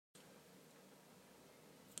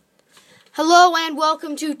Hello and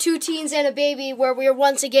welcome to Two Teens and a Baby, where we are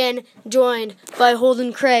once again joined by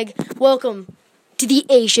Holden Craig. Welcome to the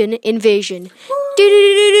Asian invasion.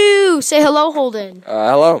 Do-do-do-do-do! Say hello, Holden.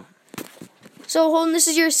 Hello. So, Holden, this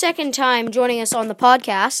is your second time joining us on the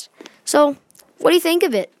podcast. So, what do you think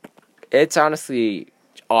of it? It's honestly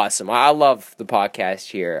awesome. I love the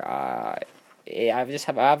podcast here. I have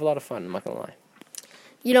a lot of fun, I'm not going to lie.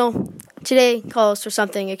 You know, today calls for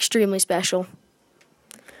something extremely special.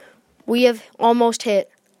 We have almost hit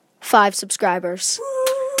 5 subscribers.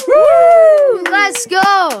 Woo! Let's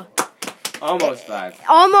go! Almost 5.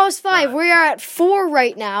 Almost 5. We are at 4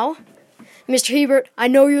 right now. Mr. Hebert, I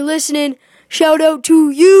know you're listening. Shout out to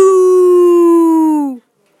you!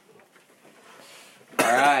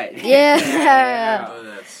 All right. Yeah.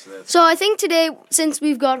 So I think today, since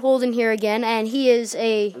we've got Holden here again, and he is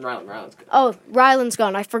a... Rylan's good. Oh, Rylan's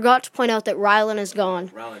gone. I forgot to point out that Rylan is gone.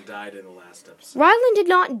 Rylan died in the last episode. Rylan did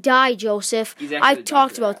not die, Joseph. He's actually I the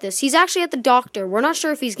talked doctor. about this. He's actually at the doctor. We're not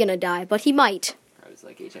sure if he's going to die, but he might. I was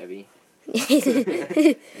like HIV.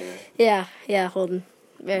 Yeah, Holden.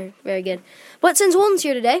 Very, very good. But since Holden's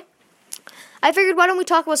here today, I figured why don't we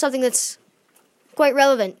talk about something that's quite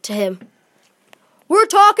relevant to him. We're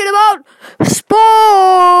talking about sports.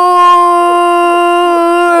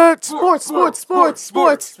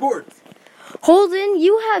 Holden,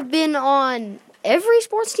 you have been on every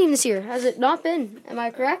sports team this year, has it not been? Am I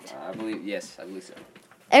correct? I believe so.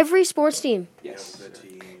 Every sports team. Yes.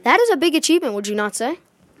 That is a big achievement, would you not say?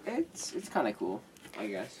 It's kind of cool, I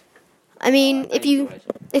guess. I mean, I enjoy it.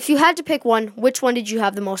 if you had to pick one, which one did you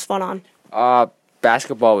have the most fun on?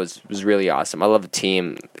 Basketball was really awesome. I love the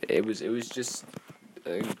team. It was just...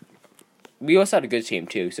 we also had a good team,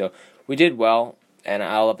 too, so we did well, and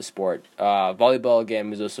I love the sport. Volleyball, again,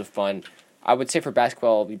 was also fun. I would say for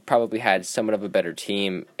basketball, we probably had somewhat of a better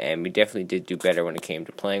team, and we definitely did do better when it came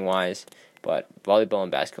to playing-wise, but volleyball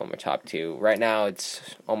and basketball were top 2. Right now, it's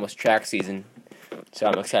almost track season, so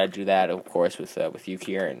I'm excited to do that, of course, with you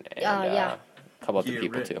here and yeah. a couple other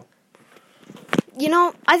people, too. You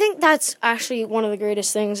know, I think that's actually one of the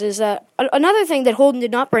greatest things is that another thing that Holden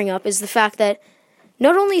did not bring up is the fact that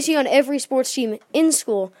not only is he on every sports team in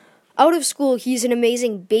school, out of school he's an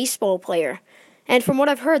amazing baseball player. And from what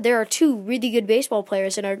I've heard, there are 2 really good baseball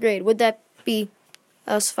players in our grade. Would that be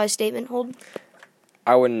a suffice statement, Holden?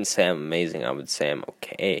 I wouldn't say I'm amazing. I would say I'm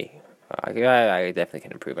okay. I definitely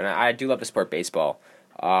can improve. And I do love the sport baseball.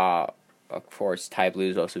 Of course, Ty Blue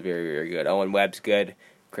is also very, very good. Owen Webb's good.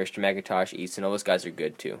 Christian McIntosh, Easton, all those guys are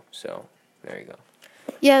good too. So, there you go.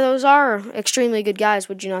 Yeah, those are extremely good guys,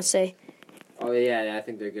 would you not say? Oh, yeah, I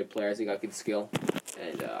think they're good players. They got good skill.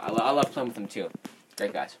 And I love playing with them too.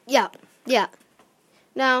 Great guys. Yeah.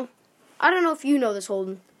 Now, I don't know if you know this,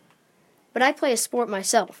 Holden, but I play a sport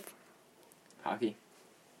myself. Hockey?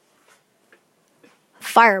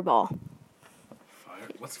 Fireball.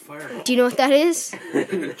 What's fireball? Do you know what that is?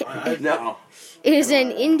 No. It is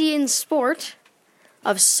an Indian sport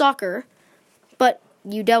of soccer, but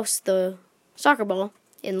you douse the soccer ball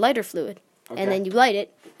in lighter fluid, and then you light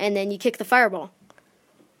it, and then you kick the fireball.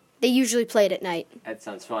 They usually play it at night. That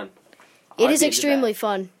sounds fun. It is extremely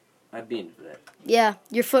fun. I'd be into that. Yeah,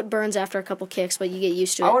 your foot burns after a couple kicks, but you get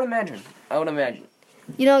used to it. I would imagine.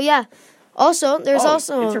 You know, yeah. Also, there's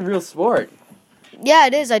also... It's a real sport. Yeah,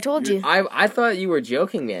 it is, I told you. I thought you were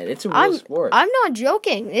joking, man. It's a real sport. I'm not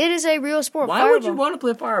joking. It is a real sport. Why would you want to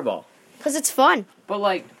play fireball? Because it's fun. But,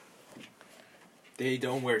 like... They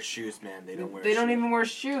don't wear shoes, man. They don't even wear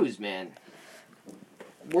shoes, man.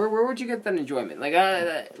 Where would you get that enjoyment? Like,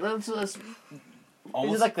 let's is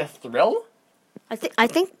it like the thrill? I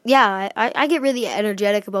think, yeah, I get really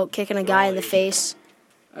energetic about kicking a guy in the face.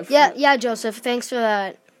 Yeah, Joseph, thanks for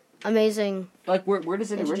that amazing... Like, where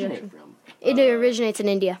does it originate from? It originates in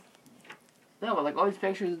India. No, but, like, all these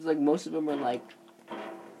pictures, like, most of them are, like I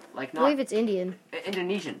not... believe it's Indian.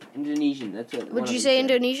 Indonesian, that's what... Would you say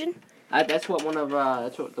Indonesian? That's what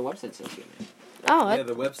that's what the website says here. Oh, Yeah,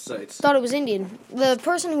 the websites. thought it was Indian. The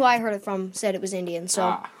person who I heard it from said it was Indian,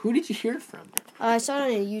 so... Who did you hear it from? I saw it on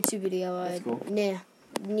a YouTube video. That's cool. Nah.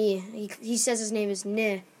 He says his name is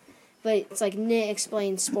Nah, but it's like Nah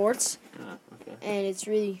Explains Sports, Okay. and it's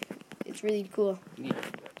really cool. Yeah.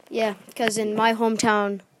 Yeah, because in my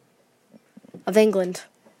hometown of England,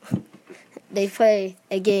 they play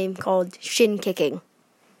a game called shin kicking.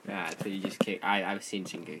 So you just kick... I've seen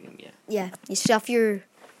shin kicking, yeah. Yeah, you stuff your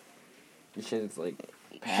The shit is like...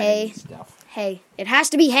 hay. And stuff. Hay. It has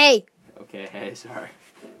to be hay. Okay, hey, sorry.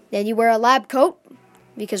 Then you wear a lab coat,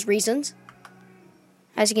 because reasons.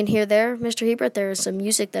 As you can hear there, Mr. Hebert, there is some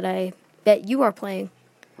music that I bet you are playing.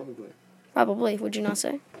 Probably. Probably, would you not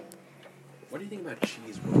say? What do you think about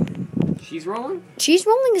cheese whipping? Cheese rolling? Cheese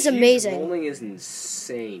rolling is amazing. Cheese rolling is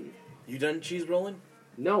insane. You done cheese rolling?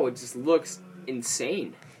 No, it just looks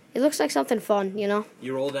insane. It looks like something fun, you know?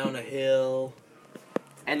 You roll down a hill.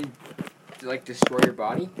 And, like, destroy your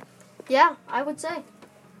body? Yeah, I would say.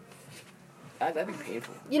 That'd be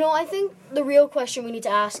painful. You know, I think the real question we need to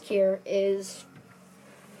ask here is,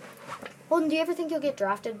 Holden, do you ever think you'll get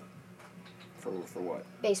drafted? For what?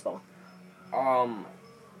 Baseball.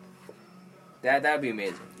 That'd be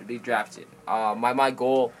amazing. To be drafted. My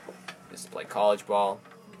goal is to play college ball,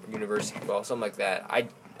 university ball, something like that.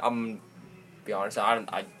 I'm be honest,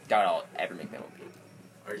 I doubt I'll ever make that one.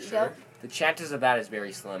 Are you Yep. sure? The chances of that is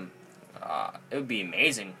very slim. It would be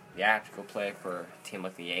amazing. Yeah, to go play for a team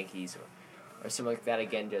like the Yankees or something like that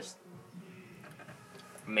again. Just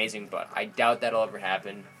amazing, but I doubt that'll ever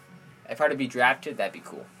happen. If I were to be drafted, that'd be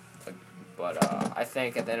cool. But I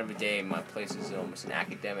think at the end of the day, my place is almost in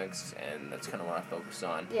academics, and that's kind of what I focus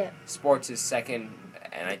on. Yeah. Sports is second,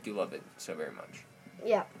 and I do love it so very much.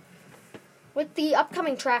 Yeah. With the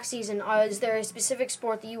upcoming track season, is there a specific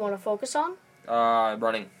sport that you want to focus on?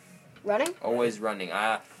 Running. Running? Always running.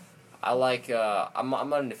 I like. I'm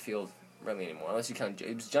not into field really anymore, unless you count.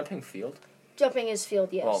 It was jumping field. Jumping is field,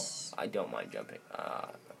 yes. Well, I don't mind jumping.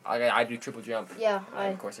 I do triple jump. Yeah,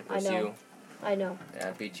 Of course, I I pursue. know. I know. Yeah,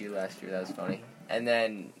 I beat you last year. That was funny. And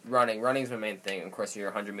then running. Running's my main thing. Of course,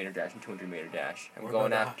 your 100-meter dash and 200-meter dash. I'm What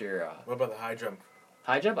going about after What about the high jump?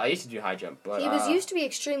 high jump. I used to do high jump, but He was used to be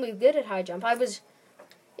extremely good at high jump.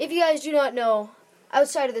 If you guys do not know,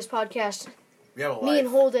 outside of this podcast, We have a me life. and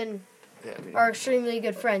Holden yeah, I mean, are extremely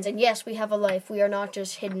good friends. And yes, we have a life. We are not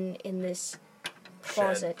just hidden in this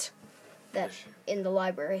closet that in the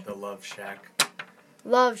library. The Love Shack.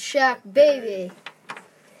 Love Shack, baby.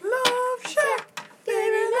 Love Shack,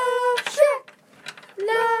 Baby, Love Shack.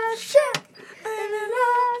 Love Shack. Baby,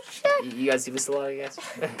 Love Shack. you guys see this a lot, I guess.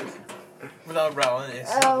 Without Rowan,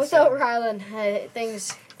 it's Without Rylan,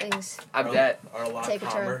 things I'm dead. Are a lot take a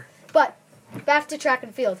turn. calmer. But back to track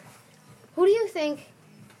and field. Who do you think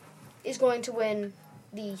is going to win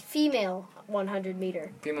the female 100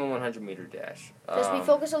 meter? Female 100-meter dash. Because we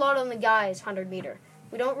focus a lot on the guys 100 meter.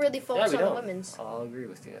 We don't really focus we on don't. the women's. I'll agree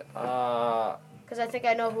with you. Because I think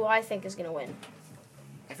I know who I think is going to win.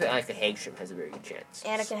 I think Annika Hagstrom has a very good chance.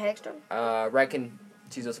 Annika Hagstrom? Reckon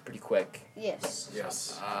she's also pretty quick. Yes.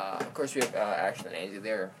 Yes. Of course, we have Ashley and Angie.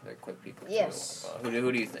 They're quick people too. Yes.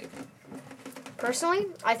 Who do you think? Personally,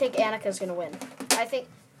 I think Annika's going to win. I think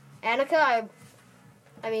Annika,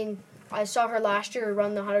 I saw her last year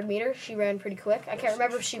run the 100 meter. She ran pretty quick. I can't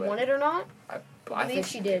remember if she won it or not. I believe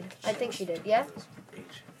she did. I think she did, yeah?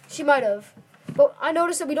 She might have. But I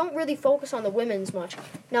noticed that we don't really focus on the women's much.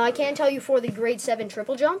 Now, I can tell you for the grade 7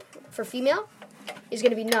 triple jump for female is going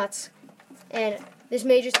to be nuts. And this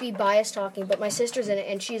may just be bias talking, but my sister's in it,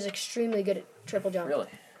 and she's extremely good at triple jump. Really?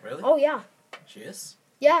 Really? Oh, yeah. She is?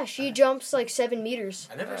 Yeah, she jumps like 7 meters.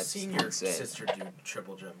 I never That's seen your insane. sister do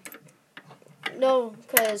triple jump. No,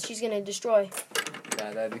 because she's going to destroy.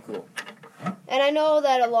 Yeah, that'd be cool. And I know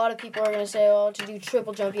that a lot of people are going to say, oh, to do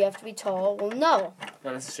triple jump, you have to be tall. Well, no,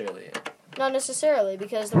 Not necessarily. not necessarily,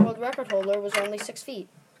 because the world record holder was only 6 feet.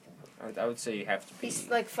 I would say you have to be. He's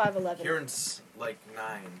like 5'11". Kieran's like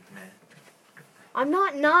 9, man. I'm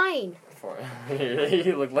not 9.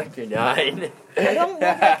 You look like you're 9. I don't look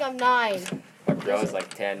like I'm 9. My bro's like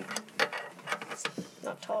 10.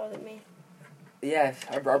 Not taller than me. Yeah,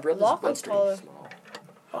 our brother's Lachlan's pretty taller. small.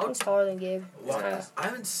 Lachlan's taller than Gabe. He's Lachlan, kinda- I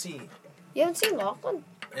haven't seen You haven't seen Lachlan?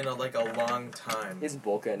 in a long time. He's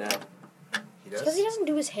Bulka now. He Because does? he doesn't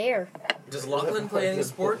do his hair. Does Lachlan play any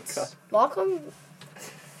sports? Lachlan...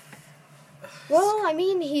 Well, I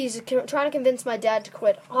mean, he's trying to convince my dad to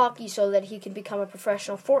quit hockey so that he can become a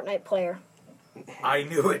professional Fortnite player. I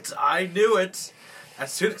knew it. I knew it.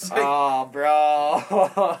 As soon as I... Oh,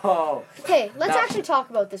 bro. Okay, let's Now- actually talk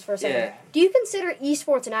about this for a second. Yeah. Do you consider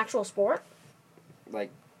esports an actual sport? Like,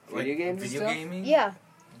 Like, video games and Video stuff? gaming? Yeah.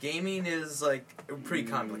 Gaming is, like, pretty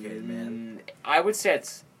complicated, man. I would say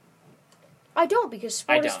it's... I don't, because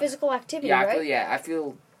sport is don't. physical activity, Yeah, right? I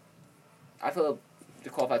feel to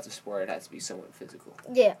qualify as a sport, it has to be somewhat physical.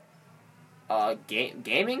 Yeah.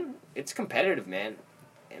 Gaming, it's competitive, man.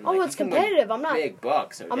 And, Oh, like, it's you can win competitive. I'm not big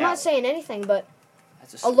bucks. No I'm doubt. not saying anything, but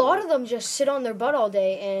That's a lot sport. of them just sit on their butt all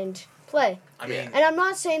day and play. I mean, And I'm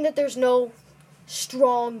not saying that there's no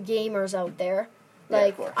strong gamers out there. Yeah, of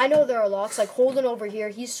Like, course. I know there are lots. Like, Holden over here,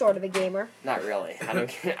 he's sort of a gamer. Not really. I don't.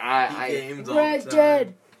 he I games all Red the time.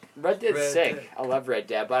 Dead. Red Dead's Red sick. Dead. I love Red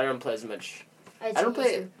Dead, but I don't play as much. I I don't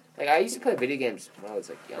play. Like, I used to play video games when I was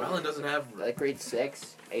like young. Rylan doesn't have... Like grade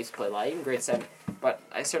 6, I used to play a lot, even grade 7. But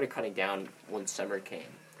I started cutting down when summer came.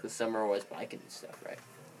 Because summer was biking and stuff, right?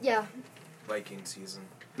 Yeah. Biking season.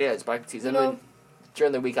 Yeah, it's biking season. You know- I mean,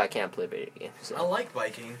 during the week, I can't play video games. I So. like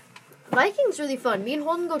biking. Biking's really fun. Me and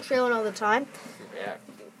Holden go trailing all the time. Yeah.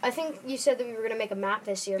 I think you said that we were gonna make a map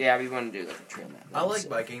this year. Yeah, we want to do like a trail map. I like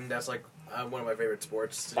biking. That's like one of my favorite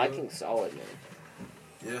sports to Biking's solid, man.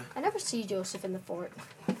 do. Yeah. I never see Joseph in the fort.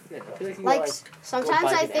 Yeah, I feel like you Like, go, sometimes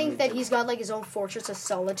bike I in think that Edmonton. he's got like his own fortress of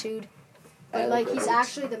solitude. But like he's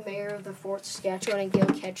actually the mayor of the Fort Saskatchewan, and Gail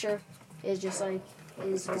Ketcher is just like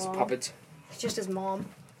his His mom. puppet. It's just his mom.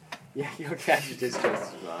 Yeah, you'll catch it just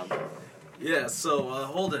his mom. Yeah. So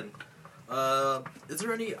Holden, is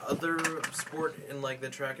there any other sport in like the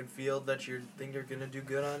track and field that you think you're gonna do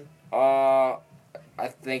good on? I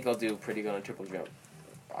think I'll do pretty good on triple jump.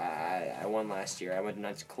 I won last year. I went to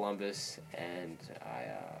Knights of Columbus, and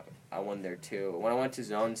I won there too. When I went to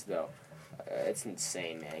zones, though, it's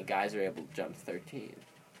insane, man. Guys are able to jump 13.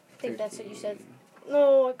 I think that's what you said.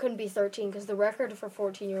 No, it couldn't be 13 because the record for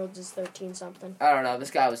 14-year-olds is 13 something. I don't know.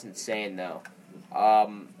 This guy was insane, though.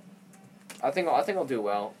 I think I'll do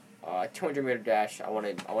well. 200-meter dash. I want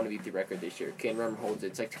to beat the record this year. Can't remember holds it.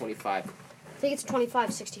 It's like 25. I think it's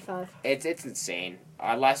 25.65. It's insane.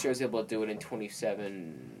 Last year I was able to do it in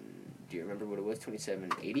 27. Do you remember what it was?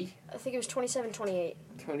 27.80. I think it was 27.28.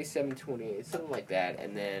 27.28, something like that.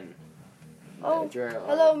 And then Oh, during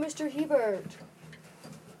hello, Mr. Hebert.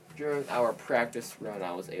 during our practice run,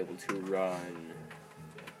 I was able to run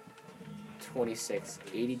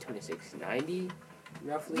 26.80, 26.90,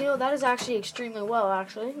 roughly. You know, that is actually extremely well,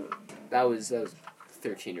 actually. That was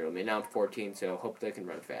 13-year-old me. Now I'm 14, so hopefully I can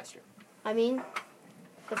run faster. I mean,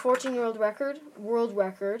 the 14-year-old world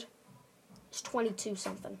record, is 22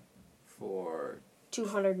 something. For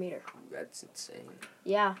 200 meter. that's insane.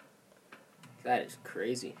 Yeah. That is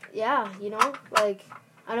crazy. Yeah, you know, like,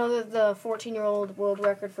 I know that the 14-year-old world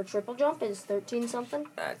record for triple jump is 13 something.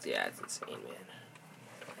 That's insane,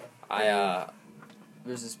 man.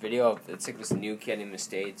 There's this video of it's like this new kid in the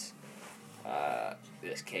States.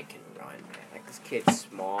 This kid can run, man. Like this kid's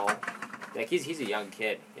small. Like he's a young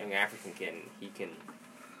kid, young African kid, and he can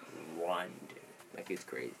run, dude. Like it's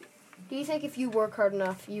crazy. Do you think if you work hard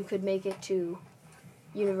enough, you could make it to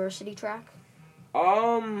university track?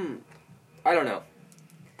 I don't know.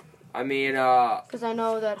 I mean, Because I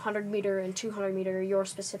know that 100 meter and 200 meter are your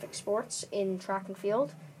specific sports in track and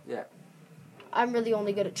field. Yeah. I'm really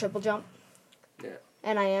only good at triple jump. Yeah.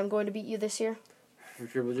 And I am going to beat you this year. For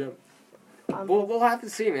triple jump. We'll have to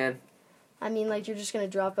see, man. I mean, like, you're just going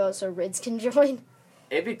to drop out so Rids can join.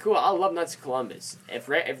 It'd be cool. I love Knights of Columbus. If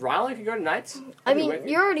Rylan could go to Knights, I mean,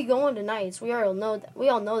 you're already going to Knights. We all know that. We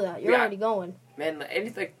all know that. You're Yeah. already going. man,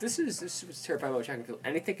 anything. This is what's terrifying about track and field.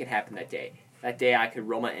 Anything can happen that day. That day, I could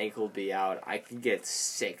roll my ankle, be out. I could get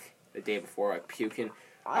sick the day before, like puking.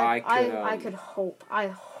 I I could hope. I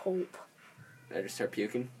hope. I just start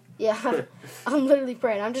puking. Yeah, I'm literally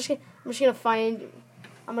praying. I'm just gonna find.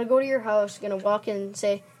 I'm gonna go to your house. Gonna walk in and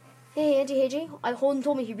say, "Hey, Auntie, hey Jay, Holden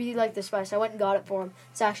told me he really liked this spice. I went and got it for him.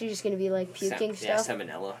 It's actually just gonna be like puking Yeah, stuff,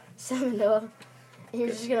 salmonella. salmonella." And you're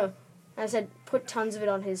just gonna. I said, "Put tons of it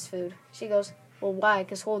on his food." She goes, "Well, why?"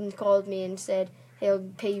 Because Holden called me and said, "Hey, I'll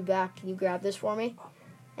pay you back. Can you grab this for me?"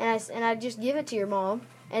 And I'd just give it to your mom,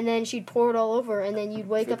 and then she'd pour it all over, and then you'd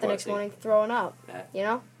wake Food up the next poisoning. morning throwing up. Yeah. You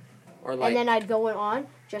know. Or like, And then I'd go on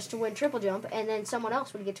just to win triple jump, and then someone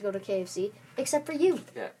else would get to go to KFC, except for you.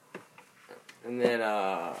 and then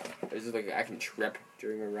there's like I can trip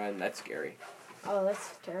during a run. That's scary. Oh,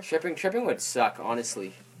 that's terrible. Tripping would suck,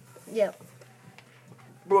 honestly. Yep.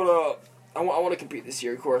 But I want to compete this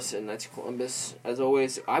year, of course, in Knights of Columbus as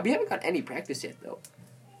always. We haven't got any practice yet though.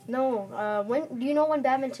 No. When do you know when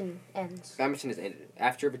badminton ends? Badminton is ended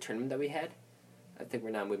after the tournament that we had. I think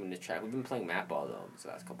we're not moving to track. We've been playing mat ball though these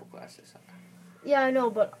last couple classes. Yeah, I know,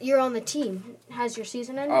 but you're on the team. Has your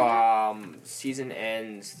season ended? yet? Season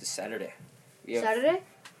ends this Saturday. We have Saturday.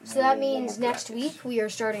 So one that more means next practice. week we are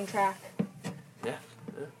starting track. Yeah.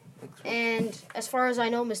 Next week. And as far as I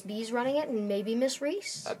know, Miss B's running it, and maybe Miss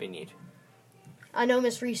Reese. That'd be neat. I know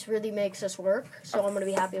Miss Reese really makes us work, so I'm gonna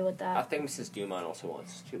be happy with I that. think Mrs. Dumont also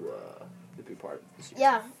wants to be part of this year.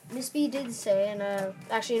 Yeah, Miss B did say, and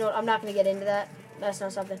actually, you know what? I'm not gonna get into that. That's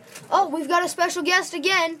not something. Oh, we've got a special guest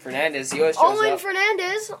again. Fernandez, he always shows Owen up.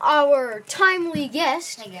 Fernandez, our timely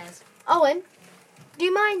guest. Hey guys. Owen, do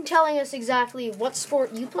you mind telling us exactly what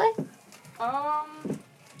sport you play? I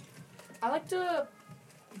like to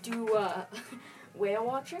do whale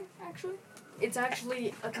watching. Actually, it's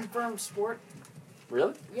actually a confirmed sport.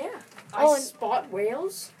 Really? Yeah. Oh, I and- spot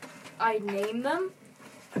whales. I name them,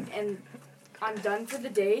 and I'm done for the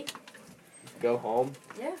day. Go home.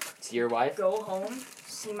 Yeah. See your wife. Go home,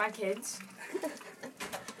 see my kids.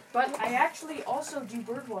 But I actually also do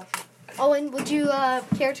bird watching. Owen, would you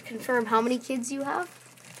care to confirm how many kids you have?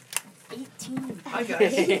 18. Hi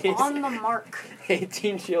guys. On the mark.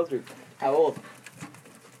 18 children. How old?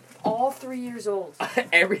 All 3 years old.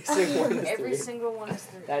 Every single one. Every single one is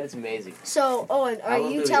 3. That is amazing. So, Owen, I are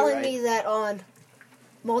will you do telling you me that on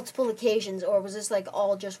multiple occasions, or was this like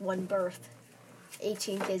all just one birth?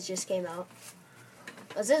 18 kids just came out.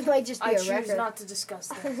 This might just be I a choose record. not to discuss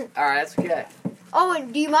that. All right, that's okay.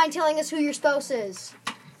 Owen, do you mind telling us who your spouse is?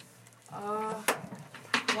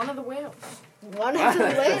 One of the whales. One of the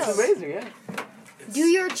That's whales. amazing, yeah. Do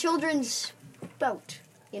your children spout?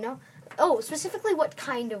 You know? Oh, specifically, what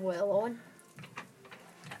kind of whale, Owen?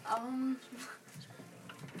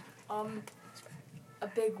 A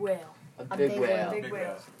big whale. A big big whale. whale. Big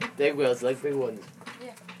whales. Big whales, like big ones.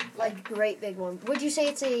 Like great big one. Would you say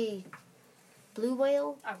it's a blue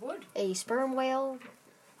whale, I would. a sperm whale,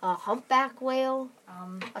 a humpback whale,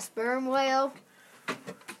 a sperm whale?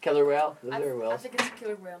 Killer whale. Those I are whales. think it's a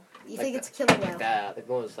killer whale. You Like think it's a killer whale? The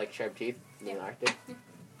one with like sharp teeth in the Arctic.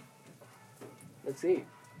 Let's see.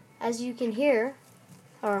 As you can hear,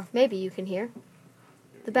 or maybe you can hear,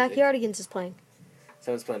 the Backyardigans is playing.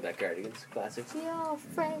 Someone's playing Backyardigans. Classic. Your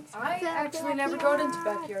friends. I actually never got into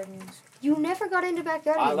backyard news. You never got into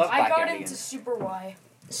Backyardigans. I love I got Backyardigans. into Super Y.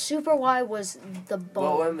 Super Y was the What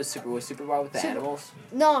bomb. one was Super Wild with the Super- animals?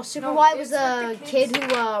 No, Super No, Y was it's the like the kid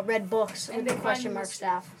kids. who read books And with they the find question the mark mystery,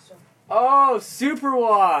 staff. so. Oh, Super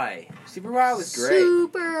Y. Super Y was great.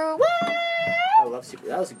 Super Y. I love Super.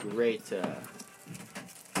 That was a great,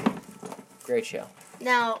 great show.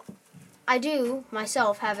 Now, I do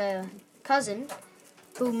myself have a cousin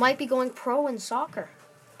who might be going pro in soccer.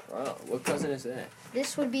 Wow, what cousin is that?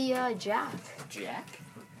 This would be Jack. Jack?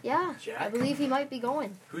 Yeah, Jack? I believe he might be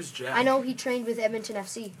going. Who's Jack? I know he trained with Edmonton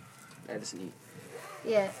FC. That is neat.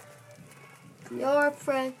 Yeah. Your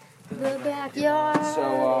friend, the backyard.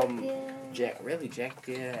 So, yeah. Jack, really, Jack,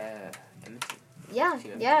 Edmonton.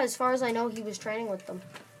 Yeah, as far as I know, he was training with them.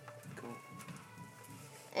 Cool.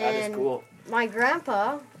 That And is cool. my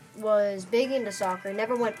grandpa was big into soccer,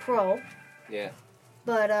 never went pro, Yeah.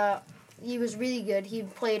 but he was really good. He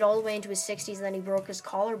played all the way into his 60s, and then he broke his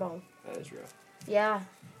collarbone. That is real. Yeah,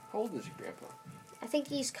 How old is your grandpa? I think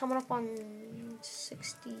he's coming up on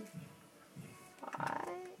 65.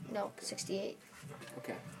 No, 68.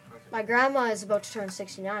 Okay. My grandma is about to turn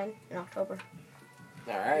 69 in October.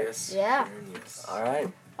 All right. Yes. Yeah. Yes. All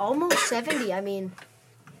right. Almost 70. I mean,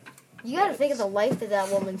 you got to think of the life that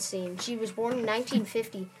that woman's seen. She was born in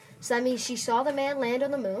 1950, so that means she saw the man land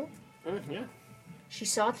on the moon. Yeah. She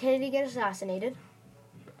saw Kennedy get assassinated,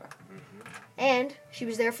 and she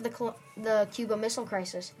was there for the Cuba Missile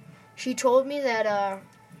Crisis. She told me that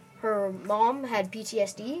her mom had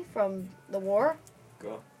PTSD from the war,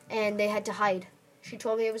 Cool. and they had to hide. She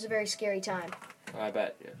told me it was a very scary time. I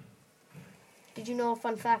bet. Yeah. Did you know a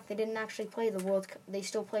fun fact? They didn't actually play the World Cup. They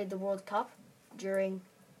still played the World Cup during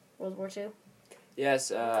World War II.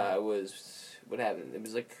 Yes. It was. What happened? It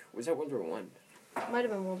was like. Was that World War One? Might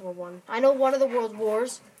have been World War One. I know one of the World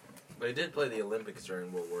Wars. But he did play the Olympics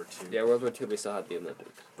during World War II. Yeah, World War Two. We still had the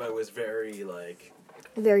Olympics. But it was very, like...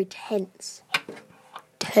 Very tense.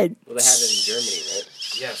 Tense. Well, they had it in Germany, right?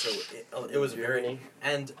 Yeah, so it was very... Germany.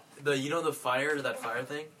 And, that fire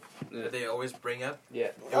thing Yeah. that they always bring up? Yeah.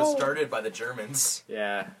 It was Oh. started by the Germans.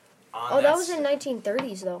 Yeah. Oh, that was in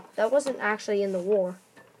 1930s though. That wasn't actually in the war.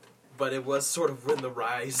 But it was sort of in the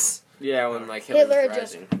rise. Yeah, when like Hitler Hitler was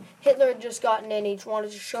just- rising, Hitler had just gotten in. He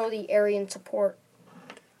wanted to show the Aryan support.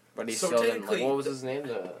 but he So still didn't. Like, technically- what was his name?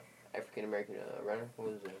 The African American runner. What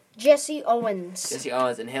was it? Jesse Owens. Jesse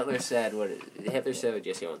Owens. And Hitler said what? Hitler said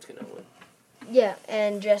Jesse Owens gonna win. Yeah,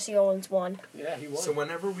 and Jesse Owens won. Yeah, he won. So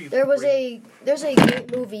whenever we... There's a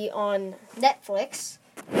great movie on Netflix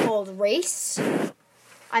called Race.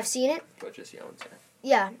 I've seen it. What Jesse Owens said.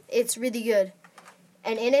 Yeah, it's really good.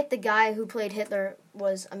 And in it, the guy who played Hitler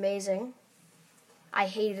was amazing. I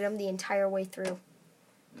hated him the entire way through.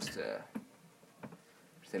 Just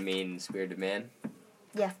a mean-spirited man.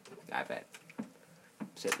 Yeah. I bet.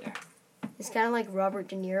 Sit there. It's kind of like Robert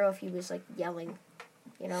De Niro if he was like yelling,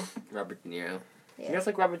 you know. Robert De Niro. Yeah. You guys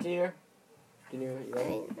like Robert De Niro? De Niro, you like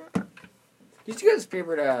him? I- Who's your guys'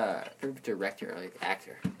 favorite director, like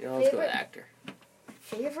actor? You know, let's go with Favorite- actor.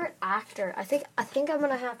 Favorite actor? I think I'm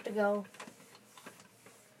gonna have to go.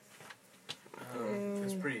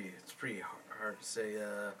 It's pretty hard to say.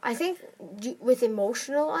 I think with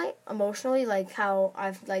emotionally, like how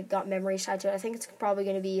I've like got memories tied to it. I think it's probably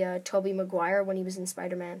gonna be Tobey Maguire when he was in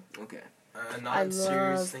Spider-Man. Okay. Not I a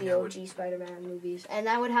serious love thing. the OG Spider-Man movies, and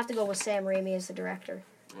I would have to go with Sam Raimi as the director.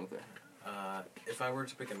 Okay. If I were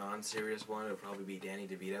to pick a non-serious one, it would probably be Danny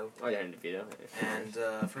DeVito. Oh, yeah, DeVito.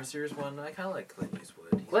 And for a serious one, I kind of like Clint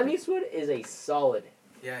Eastwood. Clint Eastwood is a solid.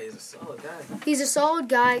 Yeah, he's a solid guy. He's a solid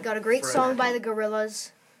guy. Got a great For an song by actor. the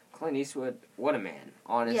Gorillas. Clint Eastwood, what a man,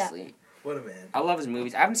 honestly. What a man. I love his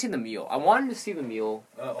movies. I haven't seen The Mule. I wanted to see The Mule.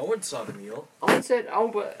 Owen saw The Mule. Owen said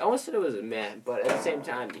it was a man, but at the same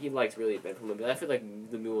time, he likes really eventful movies. I feel like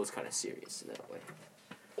The Mule is kind of serious in that way.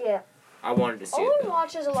 Yeah. I wanted to see it, Owen though.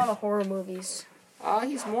 watches a lot of horror movies.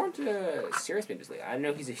 He's more into serious movies lately. I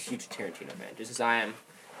know he's a huge Tarantino fan, just as I am.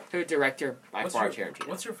 Favorite director, by far, Tarantino.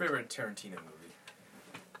 What's your favorite Tarantino movie?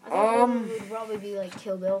 I think one would probably be like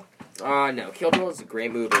Kill Bill. No, Kill Bill is a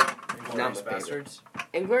great movie. Inglourious Not my Bastards.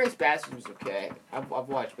 Inglourious Bastards was okay. I've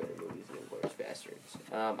watched better movies than Inglourious Bastards.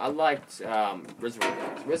 I liked Reservoir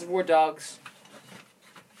Dogs. Reservoir Dogs,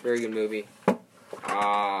 very good movie.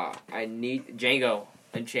 I need Django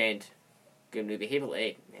Unchained, good movie. Hateful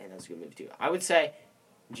Eight, man, that was a good movie too. I would say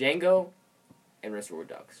Django and Reservoir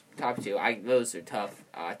Dogs, top two. Those are tough.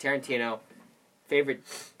 Tarantino, favorite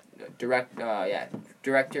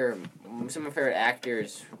director. Some of my favorite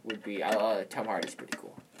actors would be Tom Hardy's pretty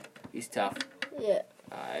cool. He's tough. Yeah.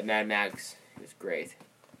 Mad Max was great.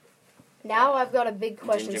 Now I've got a big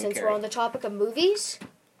question Jim since Carrey. we're on the topic of movies.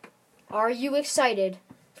 Are you excited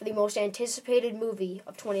for the most anticipated movie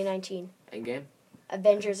of 2019? Endgame.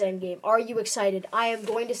 Avengers Endgame. Are you excited? I am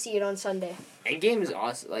going to see it on Sunday. Endgame is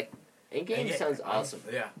awesome. Like Endgame sounds awesome.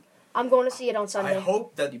 Yeah. I'm going to see it on Sunday. I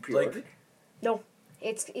hope that You pre-ordered?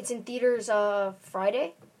 It's in theaters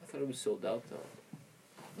Friday. I thought it was sold out though.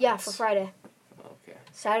 Yeah, for Friday. Okay.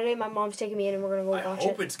 Saturday, my mom's taking me in and we're gonna go I watch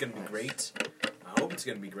hope it. it's gonna be great. I hope it's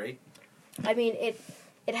gonna be great. I mean,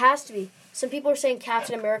 it has to be. Some people are saying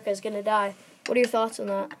Captain America is gonna die. What are your thoughts on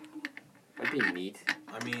that? That'd be neat.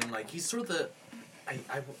 I mean, like he's sort of the,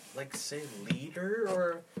 I would like to say leader,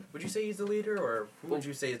 or would you say he's the leader, or who would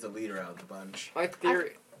you say is the leader out of the bunch? Like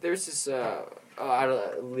there's this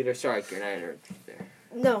leader. Sorry, Kieran, I interrupted you there.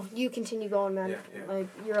 No, you continue going, man. Yeah. Like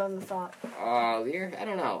you're on the thought. Leader? I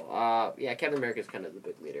don't know. Yeah, Captain America's kind of the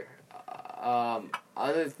big leader.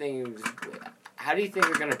 Other things. How do you think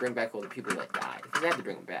they're gonna bring back all the people that died? Because they have to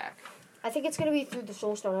bring them back. I think it's gonna be through the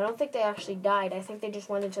Soul Stone. I don't think they actually died. I think they just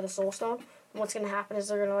went into the Soul Stone. And what's gonna happen is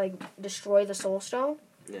they're gonna like destroy the Soul Stone,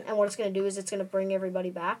 Yeah. and what it's gonna do is it's gonna bring everybody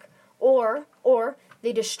back. Or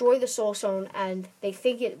they destroy the Soul Stone and they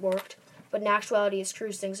think it worked, but in actuality it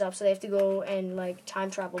screws things up. So they have to go and like time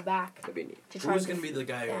travel back That'd be neat. to try Who's and gonna be the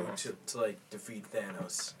guy Thanos. to like defeat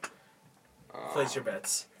Thanos? Place your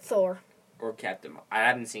bets. Thor. Or Captain. I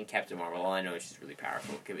haven't seen Captain Marvel. All I know is she's really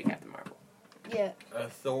powerful. It could be Captain Marvel. Yeah.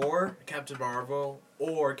 Thor, Captain Marvel,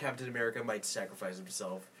 or Captain America might sacrifice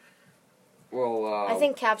himself. Well, I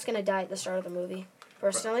think Cap's gonna die at the start of the movie.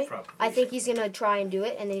 Personally, Probably. I think he's gonna try and do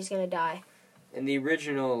it, and then he's gonna die. in the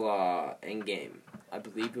original Endgame, I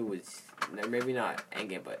believe it was no, maybe not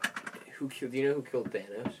Endgame, but who killed? Do you know who killed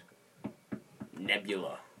Thanos?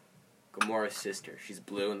 Nebula, Gamora's sister. She's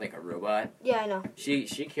blue and like a robot. Yeah, I know. She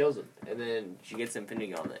kills him, and then she gets Infinity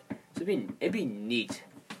Gauntlet. So it'd be neat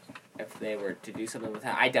if they were to do something with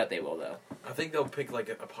that. I doubt they will though. I think they'll pick like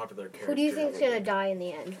a popular character. Who do you think's gonna die in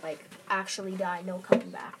the end? Like actually die, no coming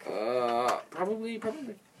back. Probably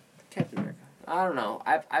Captain America. I don't know.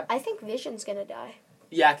 I think Vision's gonna die.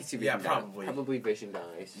 Yeah, I can see Yeah, Vision dying. probably. Probably Vision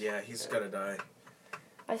dies. Yeah, he's gotta die.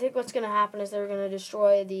 I think what's gonna happen is they're gonna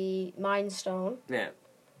destroy the Mind Stone, Yeah.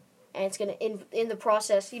 and it's gonna in the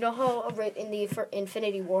process. You know how in the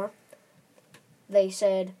Infinity War, they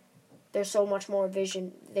said there's so much more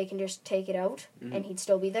Vision they can just take it out and he'd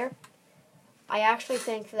still be there. I actually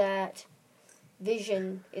think that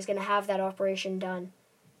Vision is gonna have that operation done,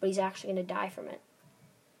 but he's actually gonna die from it.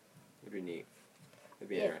 It'd be neat. It'd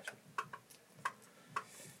be Yeah. interesting.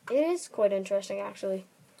 It is quite interesting, actually.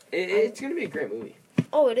 It's gonna be a great movie.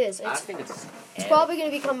 Oh, it is. I It's think it's probably gonna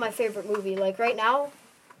become my favorite movie. Like right now,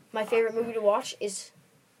 my favorite movie to watch is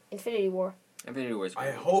Infinity War. Infinity War is I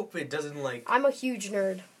great. hope it doesn't like. I'm a huge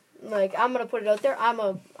nerd. Like I'm gonna put it out there. I'm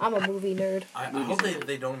a movie nerd. I hope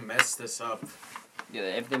they don't mess this up. Yeah,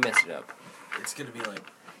 if they mess it up. It's gonna be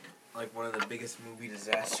like one of the biggest movie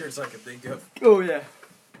disasters I can think of. Oh yeah.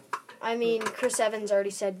 I mean, Chris Evans already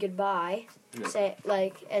said goodbye. Yeah.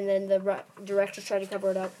 And then the director tried to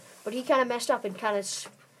cover it up, but he kind of messed up and kind of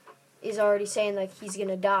is already saying like he's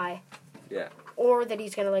gonna die. Yeah. Or that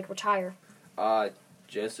he's gonna like retire.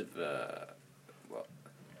 Joseph. Well,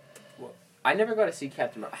 I never got to see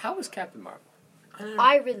Captain Marvel. How was Captain Marvel?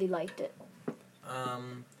 I really liked it.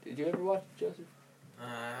 Did you ever watch Joseph?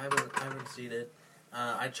 I haven't seen it.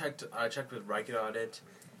 I checked with Rika on it.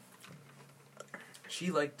 She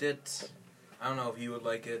liked it. I don't know if you would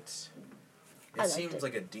like it. I It liked seems it.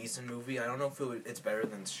 like a decent movie. I don't know if it's better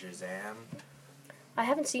than Shazam. I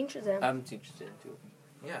haven't seen Shazam. I'm interested in too.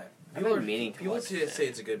 Yeah. I've been meaning to People watch Shazam. say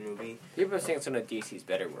it's a good movie. People are saying it's one of DC's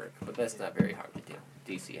better work, but that's not very hard to do.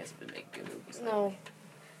 DC hasn't been making good movies. No.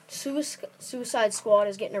 Suicide Squad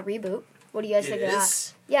is getting a reboot. What do you guys think of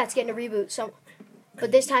that? Yeah, it's getting a reboot.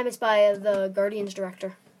 But this time it's by the Guardians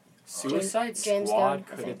director. Suicide James Squad Gunn, I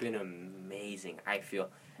could have think. been amazing, I feel.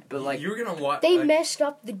 But like, You're gonna watch. They messed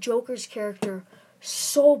up the Joker's character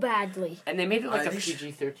so badly. and they made it like a they sh-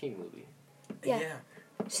 PG-13 movie. Yeah. Yeah.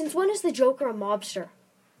 Since when is the Joker a mobster?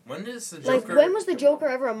 When is the Like, Joker? when was the Joker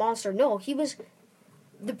ever a monster? No, he was...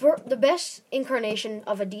 The best incarnation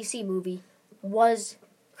of a DC movie was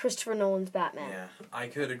Christopher Nolan's Batman. Yeah, I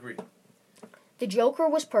could agree. The Joker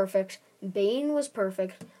was perfect. Bane was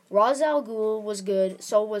perfect. Ra's al Ghul was good.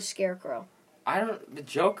 So was Scarecrow. The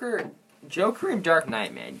Joker and Dark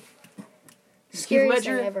Knight, man. Scariest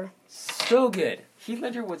Ledger- thing ever. So good. Heath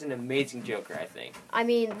Ledger was an amazing Joker, I think. I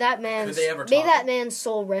mean, that man's... Could they ever May top that it? man's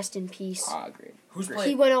soul rest in peace. Ah, agreed. Who's He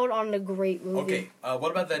playing? went out on a great movie. Okay,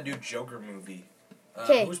 what about that new Joker movie?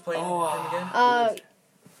 'Kay. Who's playing Oh, him again?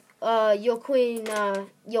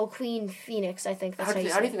 Joaquin Phoenix, I think that's How how do you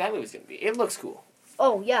you say think it. that movie's gonna be? It looks cool.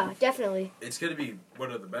 Oh, yeah, definitely. It's gonna be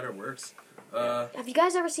one of the better works. Have you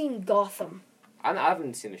guys ever seen Gotham? I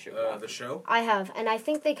haven't seen the show. The show. I have, and I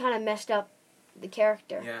think they kind of messed up the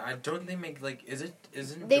character. Yeah, I don't. They make like. Isn't? They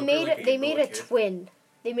Joker, made like, it. They made a little kid? twin.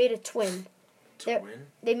 They made a twin. Twin.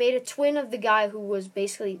 They made a twin of the guy who was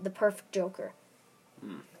basically the perfect Joker.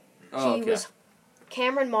 Oh, He okay. was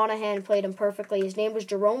Cameron Monaghan played him perfectly. His name was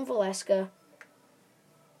Jerome Valeska.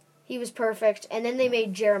 He was perfect, and then they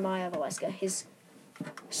made Jeremiah Valeska, his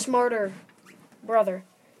smarter brother.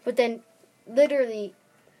 But then, literally,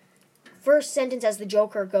 first sentence as the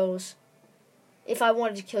Joker goes, "If I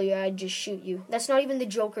wanted to kill you, I'd just shoot you." That's not even the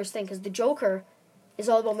Joker's thing, because the Joker is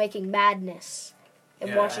all about making madness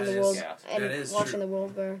and Yeah, watching that the is- world yeah, and that is watching true. the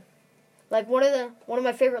world burn. Like one of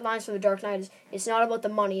my favorite lines from The Dark Knight is, "It's not about the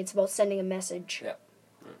money; it's about sending a message." Yeah.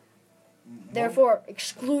 Therefore,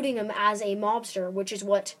 excluding him as a mobster, which is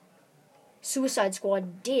what Suicide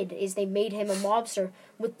Squad did, is they made him a mobster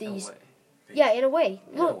with No these. way. Yeah, in a way.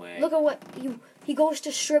 In a Look, way. look at what he goes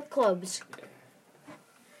to strip clubs.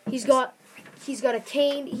 He's got a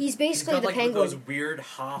cane. He's He's basically got the like Penguin. those weird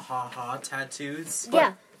ha ha ha tattoos.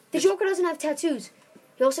 Yeah, the Joker doesn't have tattoos.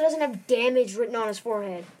 He also doesn't have damage written on his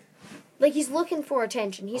forehead. Like he's looking for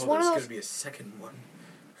attention. He's one of there's those. gonna be a second one.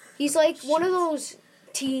 He's like one of those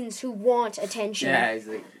teens who want attention. Yeah, he's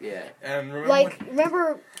like, yeah. And remember Like, when,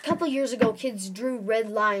 remember a couple of years ago, kids drew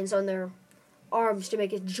red lines on their arms to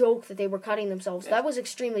make a joke that they were cutting themselves. Yeah. That was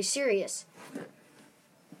extremely serious.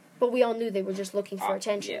 But we all knew they were just looking for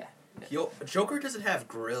attention. Yeah. Joker doesn't have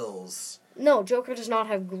grills. No, Joker does not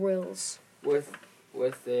have grills. With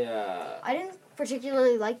the I didn't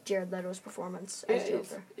particularly like Jared Leto's performance as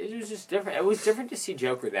Joker. it was just different. It was different to see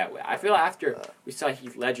Joker that way. I feel after we saw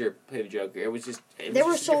Heath Ledger play the Joker, it was just a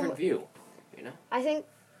different view. You know. I think,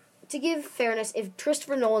 to give fairness, if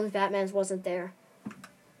Christopher Nolan's Batman wasn't there,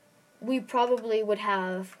 we probably would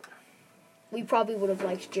have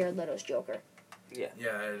liked Jared Leto's Joker. Yeah.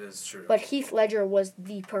 Yeah, it is true. But Heath Ledger was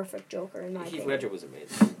the perfect Joker, in my Heath opinion. Ledger was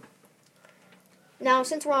amazing. Now,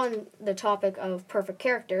 since we're on the topic of perfect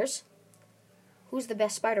characters, who's the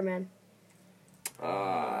best Spider-Man?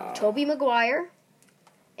 Tobey Maguire,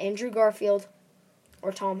 Andrew Garfield,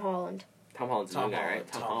 or Tom Holland? Tom Holland's a new guy,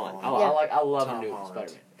 right? Tom Holland. Holland. I love Tom him new Holland.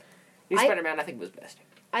 Spider-Man. New I- Spider-Man, I think was best.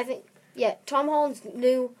 I think, yeah, Tom Holland's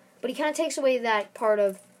new, but he kind of takes away that part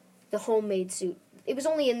of the homemade suit. It was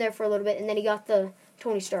only in there for a little bit, and then he got the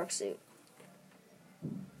Tony Stark suit.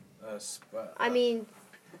 I mean,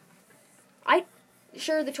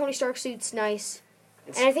 sure, the Tony Stark suit's nice,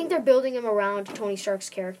 and I think they're building him around Tony Stark's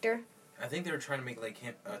character. I think they were trying to make like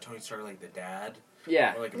him, Tony Stark like the dad.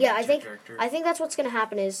 Yeah. Or, like, a Yeah, I mature think character. I think that's what's going to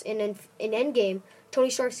happen is in Endgame, Tony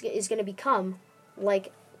Stark is going to become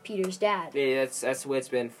like Peter's dad. Yeah, that's the way it's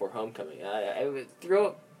been for Homecoming.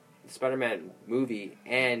 Throughout the Spider-Man movie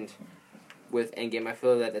and with Endgame, I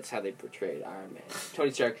feel that that's how they portrayed Iron Man.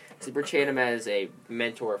 Tony Stark, they portrayed him as a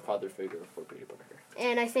mentor, father figure for Peter Parker.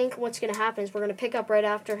 And I think what's going to happen is we're going to pick up right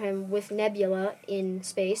after him with Nebula in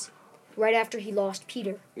space, right after he lost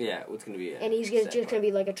Peter, Yeah, what's going to be and he's just going to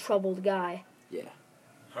be like a troubled guy. Yeah.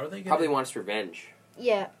 How are they gonna, Probably wants revenge.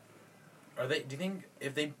 Yeah, Are they? Do you think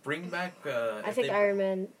if they bring back? I think Iron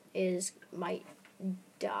Man might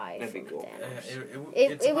die. That'd be from cool. Thanos.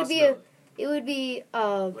 It's It would be possible, It would be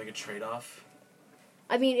like a trade-off.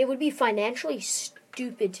 I mean, it would be financially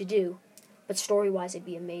stupid to do, but story-wise, it'd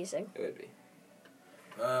be amazing. It would be.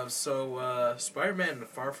 So Spider-Man: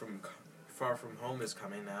 Far From Home is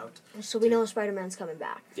coming out. So we know Spider-Man's coming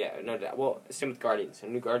back. Yeah, no doubt. Well, same with Guardians. So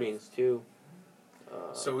new Guardians too.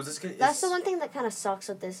 So is this gonna? That's the one thing that kind of sucks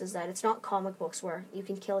with this is that it's not comic books where you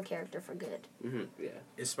can kill a character for good. Yeah.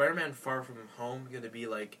 Is Spider-Man Far From Home gonna be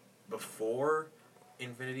like before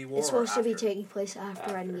Infinity War? It's supposed to be after? taking place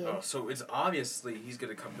after Endgame. Oh, so it's obviously he's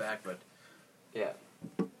gonna come back, but Yeah.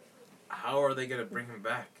 how are they gonna bring him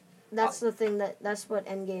back? That's the thing that's what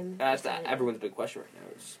Endgame. That's is trying to do. everyone's big question right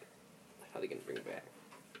now is how they gonna bring it back.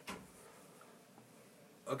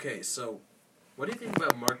 Okay, so what do you think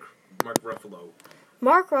about Mark Ruffalo?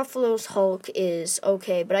 Mark Ruffalo's Hulk is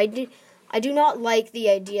okay, but I do not like the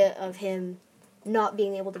idea of him not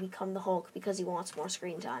being able to become the Hulk because he wants more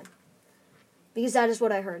screen time. Because that is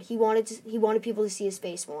what I heard. He wanted people to see his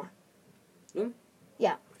face more. Hmm?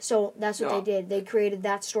 Yeah. So that's what No. they did. They created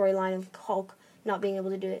that storyline of Hulk not being able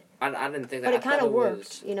to do it. I didn't think that. But I it kind thought of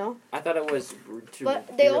worked, you know? I thought it was.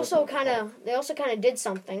 But they also kind of did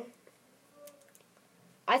something.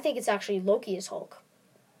 I think it's actually Loki as Hulk.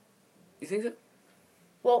 You think so?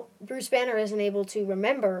 Well, Bruce Banner isn't able to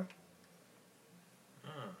remember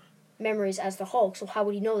memories as the Hulk, so how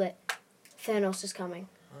would he know that Thanos is coming?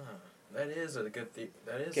 That is a good thing.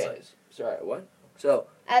 That is Okay. like, Sorry. What? So.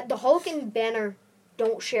 The Hulk and Banner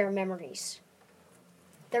don't share memories.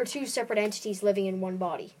 They're two separate entities living in one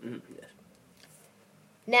body. Yes.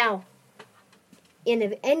 Now, in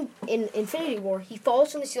Infinity War, he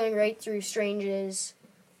falls from the ceiling right through Strange's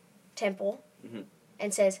temple Mhm.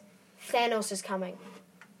 and says, "Thanos is coming,"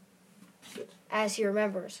 Good. as he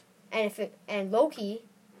remembers. And Loki,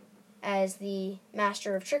 as the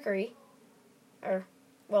master of trickery,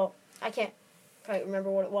 I can't quite remember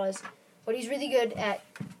what it was, but he's really good at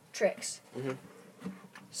tricks. Mhm.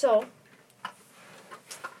 So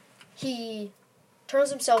he turns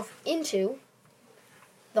himself into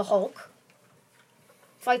the Hulk,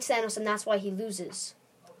 fights Thanos, and that's why he loses.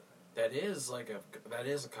 that is a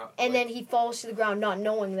And then he falls to the ground, not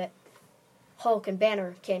knowing that Hulk and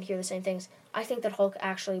Banner can't hear the same things. I think that Hulk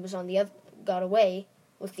actually was got away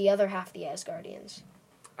with the other half of the Asgardians.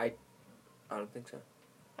 I don't think so.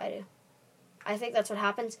 I do. I think that's what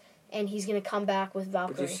happens, and he's gonna come back with But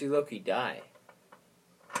you Valkyrie. see Loki die.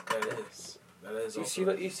 that is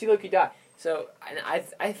You see Loki die. So and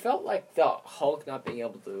I felt like the Hulk not being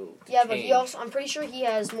able to Yeah, but change. I'm pretty sure he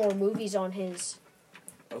has more movies on his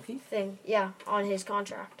Loki. thing. Yeah, on his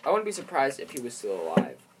contract. I wouldn't be surprised if he was still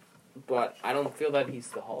alive, but I don't feel that he's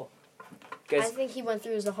the Hulk. I Because think he went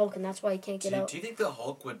through as the Hulk, and that's why he can't get out. Do you think the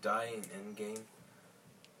Hulk would die in Endgame?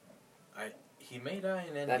 He may die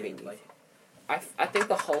in That'd be Endgame. neat. Like, I think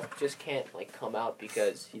the Hulk just can't come out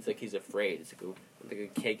because he's afraid. It's like a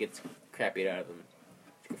kid gets crap beat out of him.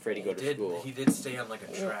 He's afraid to go to school. He did stay on like a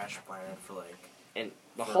trash planet for like. And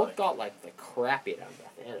the For, Hulk like- got the crap beat out of him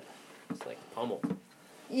by Thanos. It's pummeled. So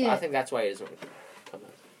Yeah. I think that's why he doesn't want to come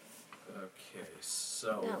out. Okay,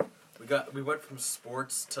 so No. we went from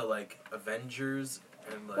sports to like Avengers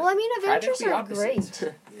and like. Well, I mean, I think Avengers the are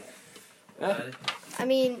opposite. great. uh, I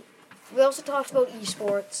mean, we also talked about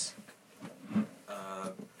esports.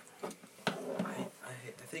 I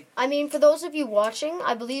think I mean, for those of you watching,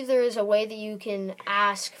 I believe there is a way that you can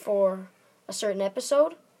ask for a certain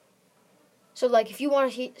episode. So, if you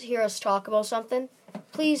want to hear us talk about something,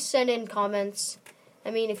 please send in comments.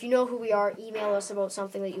 I mean, if you know who we are, email us about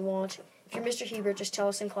something that you want. If you're Mr. Hebert, just tell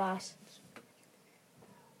us in class.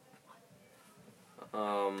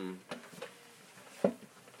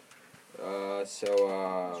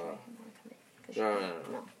 No.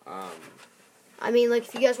 I mean,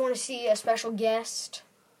 if you guys want to see a special guest,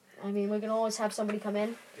 I mean, we can always have somebody come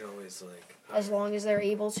in you always like. as long as they're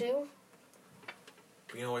able to.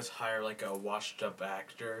 We can always hire like a washed-up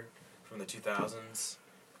actor from the 2000s.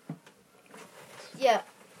 Yeah.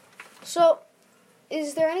 So,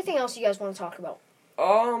 is there anything else you guys want to talk about?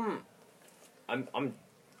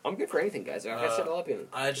 I'm good for anything, guys. Like I said, I'll be in.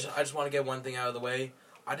 I just want to get one thing out of the way.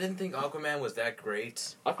 I didn't think Aquaman was that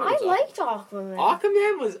great. I liked Aquaman.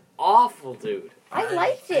 Aquaman was awful, dude. I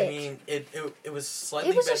liked it. I mean, it was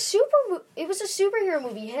slightly. It was better. It was a superhero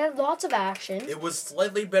movie. It had lots of action. It was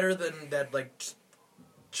slightly better than that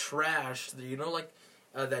trash.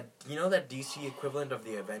 That DC equivalent of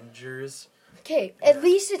the Avengers. Okay, at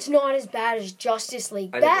least it's not as bad as Justice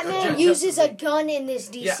League. I didn't- Batman Ju- uses Justice a gun in this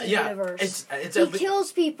DC universe. It's He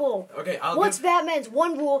kills people. Okay, What's Batman's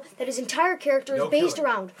one rule that his entire character is No based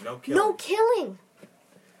killing. around? No killing. No killing.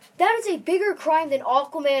 That is a bigger crime than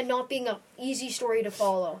Aquaman not being an easy story to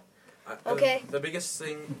follow. Okay. The biggest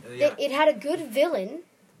thing. It had a good villain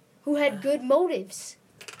who had good motives.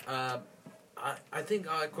 I think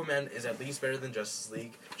Aquaman is at least better than Justice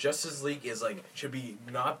League. Justice League is should be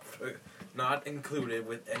not not included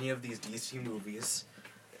with any of these DC movies.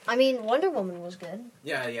 I mean, Wonder Woman was good.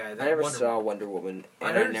 Yeah. I never saw Wonder Woman,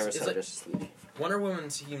 and I never saw Justice League. Wonder Woman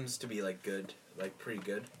seems to be like good, like pretty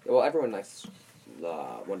good. Well, everyone likes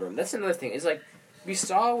Wonder Woman. That's another thing. It's like we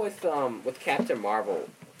saw with Captain Marvel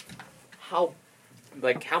how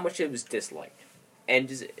much it was disliked, and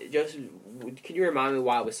just can you remind me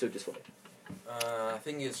why it was so disliked? I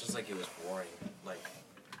think it's just like it was boring. Like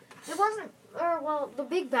It wasn't. Or well, the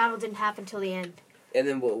big battle didn't happen till the end. And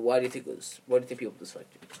then why do you think why do you think people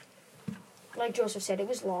disliked it? Like Joseph said, it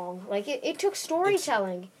was long. Like it took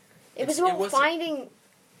storytelling. It was it about wasn't- finding.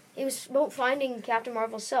 It was about finding Captain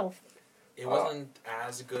Marvel's self. it wasn't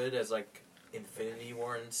as good as like Infinity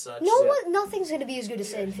War and such. No one, nothing's gonna be as good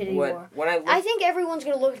as Infinity War. When I think everyone's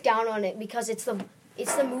gonna look down on it because it's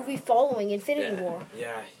the movie following Infinity War.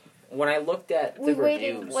 Yeah. When I looked at the We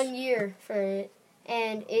waited reviews, 1 year for it,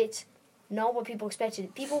 and it's not what people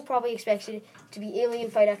expected. People probably expected it to be alien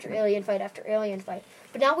fight after alien fight after alien fight.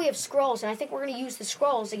 But now we have Skrulls, and I think we're going to use the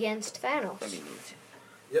Skrulls against Thanos. that'd be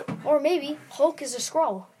neat. Or maybe Hulk is a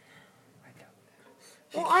Skrull.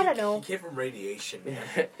 Well, I don't know. He came from radiation,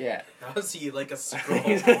 man. Yeah. How is he like a skull?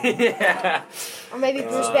 Yeah. Or maybe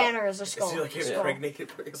Bruce Banner is a Is Skrull. he like Skrull.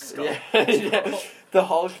 impregnated by a skull? Yeah. The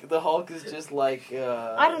Hulk is just like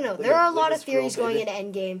I don't know. like There are a lot like of theories scroll going baby.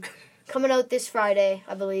 into Endgame. Coming out this Friday,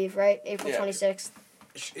 I believe, right? April Yeah. 26th.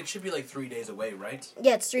 It should be like 3 days away, right?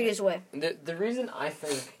 Yeah, it's 3 days away. The reason I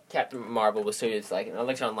think Captain Marvel was so disliked, and I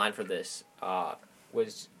looked online for this,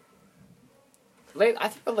 was I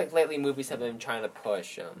feel like lately movies have been trying to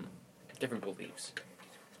push different beliefs.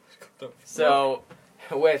 So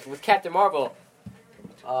with Captain Marvel,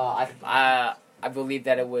 I believe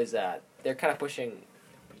that it was they're kind of pushing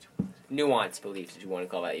nuanced beliefs, if you want to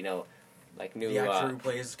call that, you know, like new The actor who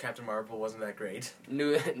plays Captain Marvel wasn't that great.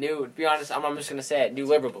 new. To be honest, I'm just gonna say it. New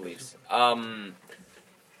liberal beliefs. I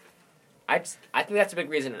think that's a big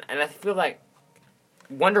reason, and I feel like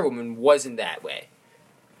Wonder Woman wasn't that way.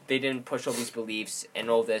 They didn't push all these beliefs and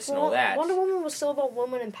all this and all that. Wonder Woman was still about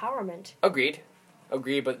woman empowerment. Agreed,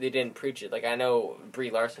 but they didn't preach it. Like I know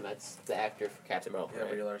Brie Larson, that's the actor for Captain Marvel. Yeah,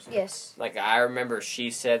 right? Brie Larson. Yes. Like I remember she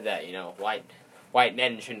said that white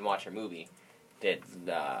men shouldn't watch her movie. That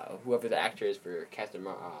whoever the actor is for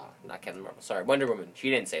not Captain Marvel, sorry, Wonder Woman, she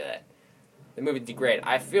didn't say that. The movie did great.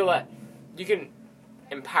 I feel that you can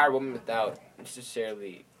empower women without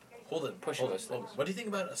necessarily pushing those things. What do you think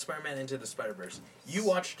about Spider-Man Into the Spider-Verse? You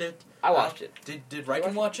watched it. I watched it. Did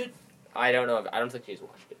Riken watch it? I don't know. I don't think she's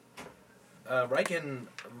watched it. Riken.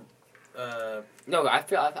 No, I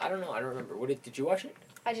don't know. I don't remember. Did you watch it?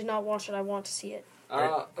 I did not watch it. I want to see it.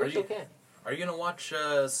 Are It's you- okay. Are you gonna watch?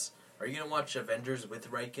 Are you gonna watch Avengers with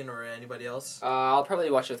Riken or anybody else? I'll probably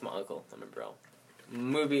watch it with my uncle. I'm a bro.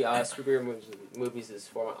 Superhero movies is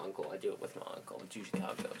for my uncle. I do it with my uncle. It's usually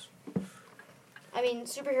how it goes. I mean,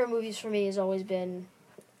 superhero movies for me has always been,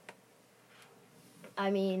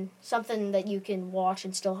 something that you can watch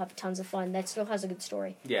and still have tons of fun. That still has a good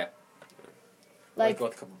story. Yeah. Like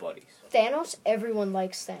with a couple buddies. Thanos, everyone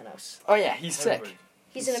likes Thanos. Oh yeah, he's Everybody.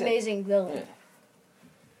 He's He's an sick. amazing villain. Yeah.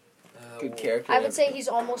 Good character. I would say he's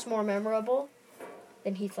almost more memorable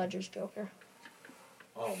than Heath Ledger's Joker.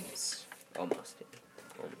 Almost. Almost. Yeah.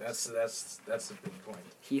 Almost. That's a big point.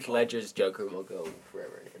 Heath Ledger's Joker will go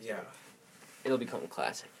forever. Yeah. It'll become a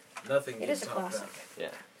classic. Nothing. It can is a top classic.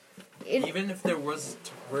 that. It, Even if there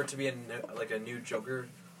were to be a new Joker,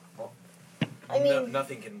 I mean-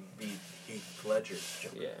 nothing can beat Heath Ledger's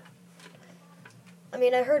Joker. Yeah.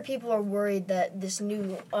 I heard people are worried that this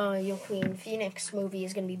new Joaquin Phoenix movie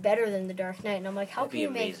is going to be better than The Dark Knight, and I'm like, That'd be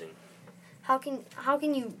amazing. how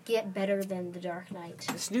can you get better than The Dark Knight?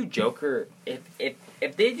 This new Joker,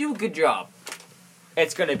 if they do a good job,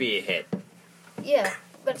 it's gonna be a hit. Yeah,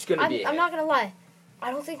 but It's gonna be a I'm hit. not gonna lie.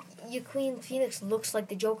 I don't think Joaquin Phoenix looks like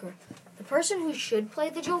the Joker. The person who should play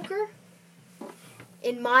the Joker,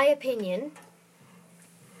 in my opinion,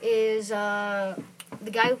 is the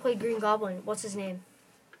guy who played Green Goblin. What's his name?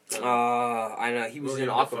 I know he was in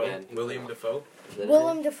Aquaman. Dafoe. William Dafoe. Is that his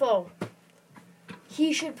Willem name? Dafoe.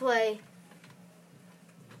 He should play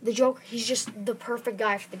the Joker. He's just the perfect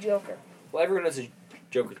guy for the Joker. Well, everyone knows the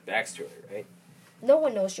Joker's backstory, right? No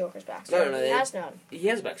one knows Joker's backstory. No, he has none. He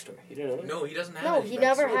has a backstory. You don't know that? No, he doesn't have. No, any he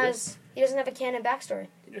never backstory. has. He doesn't have a canon backstory.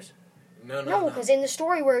 He just No, because in the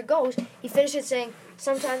story where it goes, he finished it saying,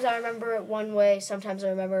 "Sometimes I remember it one way, sometimes I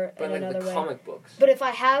remember it but in like another the way." comic books. But if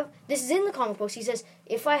I have, this is in the comic books. He says,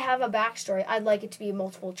 "If I have a backstory, I'd like it to be a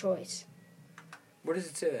multiple choice." Where does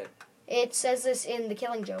it say that? It says this in The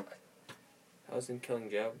Killing Joke. I was in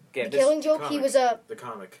Killing Joke. Yeah, The Killing Joke, he comic. was a The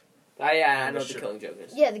comic. I know the what the show. Killing Joke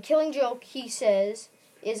is. The Killing Joke. He says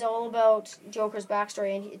is all about Joker's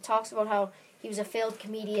backstory, and it talks about how he was a failed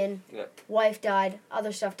comedian, Yeah. wife died,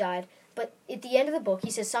 other stuff died. But at the end of the book,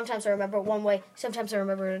 he says, sometimes I remember it one way, sometimes I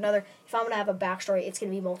remember it another. If I'm going to have a backstory, it's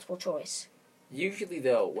going to be multiple choice. Usually,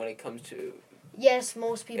 though, when it comes to Yes,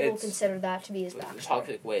 most people It's- consider that to be his the backstory.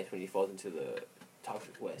 toxic waste, when he falls into the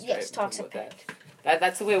toxic waste, Yes, right? We're toxic talking about pit.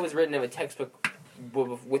 That's the way it was written in a textbook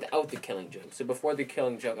without the Killing Joke. So before the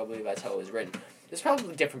Killing Joke, I believe that's how it was written. There's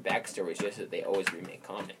probably different backstories, just that they always remake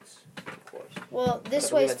comics, of course. Well, this I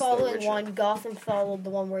believe way's that's the following original. one. Gotham followed the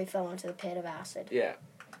one where he fell into the pit of acid. Yeah.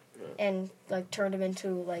 And, like, turned him into,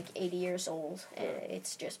 like, 80 years old. And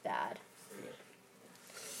it's just bad.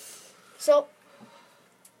 So,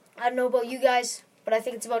 I don't know about you guys, but I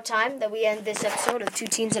think it's about time that we end this episode of Two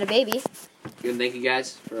Teens and a Baby. Good, thank you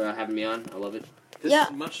guys for having me on. I love it. This Yeah.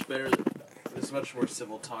 is much better. This is much more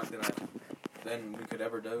civil talk than we could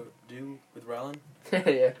ever do with Rylan.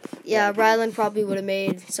 Yeah. Yeah, Rylan probably would have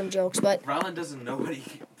made some jokes, but Rylan doesn't know any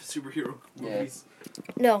superhero movies.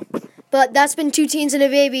 no. But that's been Two Teens and a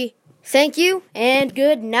Baby. Thank you, and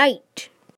good night.